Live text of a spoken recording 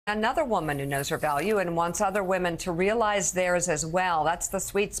Another woman who knows her value and wants other women to realize theirs as well. That's the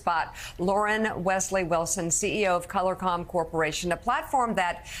sweet spot. Lauren Wesley Wilson, CEO of ColorComm Corporation, a platform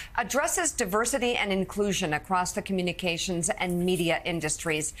that addresses diversity and inclusion across the communications and media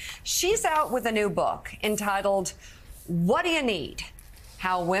industries. She's out with a new book entitled, "What Do You Need?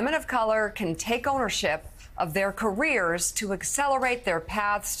 How Women of Color Can Take Ownership of Their Careers to Accelerate Their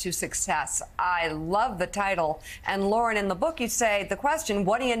Paths to Success." I love the title. And Lauren, in the book, you say the question,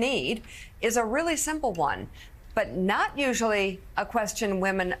 what do you need, is a really simple one, but not usually a question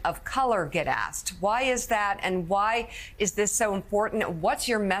women of color get asked. Why is that? And why is this so important? What's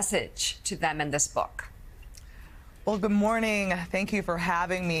your message to them in this book? Well, good morning. Thank you for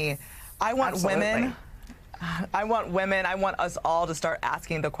having me. I want women. I want us all to start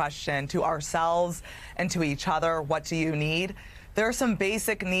asking the question to ourselves and to each other, what do you need? There are some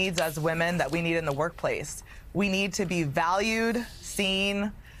basic needs as women that we need in the workplace. We need to be valued,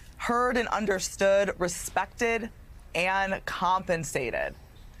 seen, heard and understood, respected, and compensated.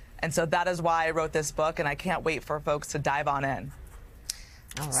 And so that is why I wrote this book, and I can't wait for folks to dive on in.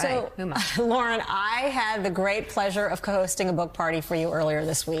 All right. So, Lauren, I had the great pleasure of co-hosting a book party for you earlier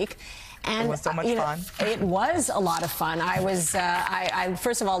this week. And, it was so much fun. It was a lot of fun. I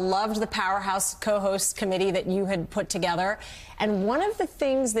first of all loved the Powerhouse co-host committee that you had put together. And one of the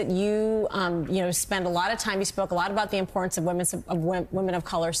things that you, spend a lot of time, you spoke a lot about the importance of women of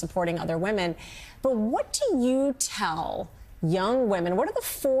color supporting other women. But what do you tell young women? What are the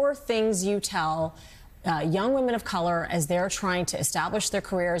 4 things you tell young women of color as they're trying to establish their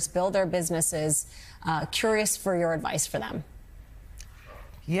careers, build their businesses? Curious for your advice for them.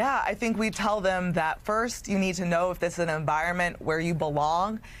 Yeah, I think we tell them that first, you need to know if this is an environment where you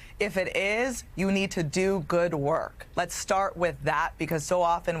belong. If it is, you need to do good work. Let's start with that, because so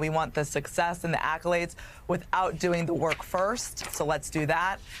often we want the success and the accolades without doing the work first. So let's do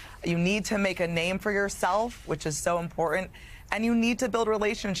that. You need to make a name for yourself, which is so important. And you need to build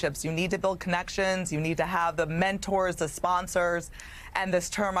relationships. You need to build connections. You need to have the mentors, the sponsors, and this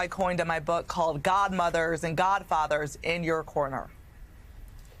term I coined in my book called godmothers and godfathers in your corner.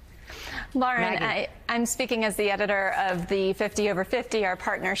 Lauren, I'm speaking as the editor of the 50 Over 50, our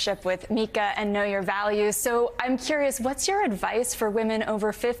partnership with Mika and Know Your Values. So I'm curious, what's your advice for women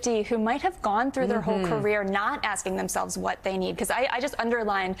over 50 who might have gone through their whole career not asking themselves what they need? Because I just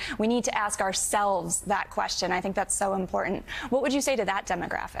underlined, we need to ask ourselves that question. I think that's so important. What would you say to that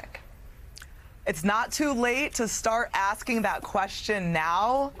demographic? It's not too late to start asking that question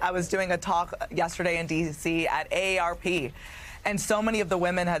now. I was doing a talk yesterday in D.C. at AARP. And so many of the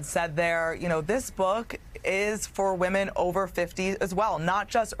women had said there, this book is for women over 50 as well, not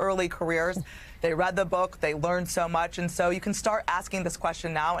just early careers. They read the book, they learned so much. And so you can start asking this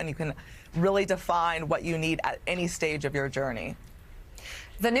question now, and you can really define what you need at any stage of your journey.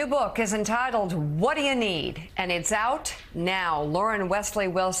 The new book is entitled, "What Do You Need?" and it's out now. Lauren Wesley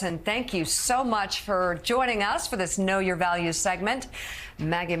Wilson, thank you so much for joining us for this Know Your Values segment.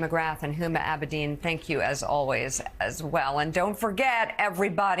 Maggie McGrath and Huma Abedin, thank you as always as well. And don't forget,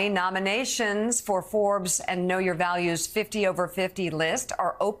 everybody, nominations for Forbes and Know Your Values 50 Over 50 list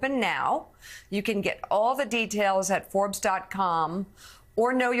are open now. You can get all the details at Forbes.com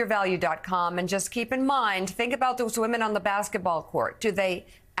or knowyourvalue.com. And just keep in mind, think about those women on the basketball court. Do they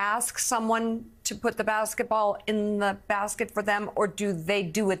ask someone to put the basketball in the basket for them, or do they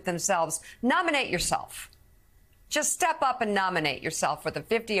do it themselves? Nominate yourself. Just step up and nominate yourself for the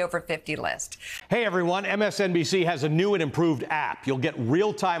 50 Over 50 list. Hey, everyone. MSNBC has a new and improved app. You'll get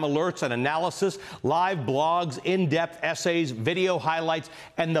real-time alerts and analysis, live blogs, in-depth essays, video highlights,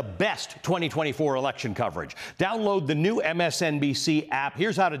 and the best 2024 election coverage. Download the new MSNBC app.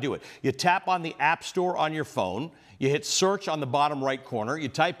 Here's how to do it. You tap on the App Store on your phone. You hit search on the bottom right corner. You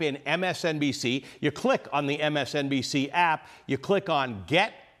type in MSNBC. You click on the MSNBC app. You click on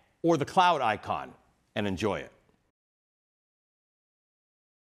Get or the cloud icon and enjoy it.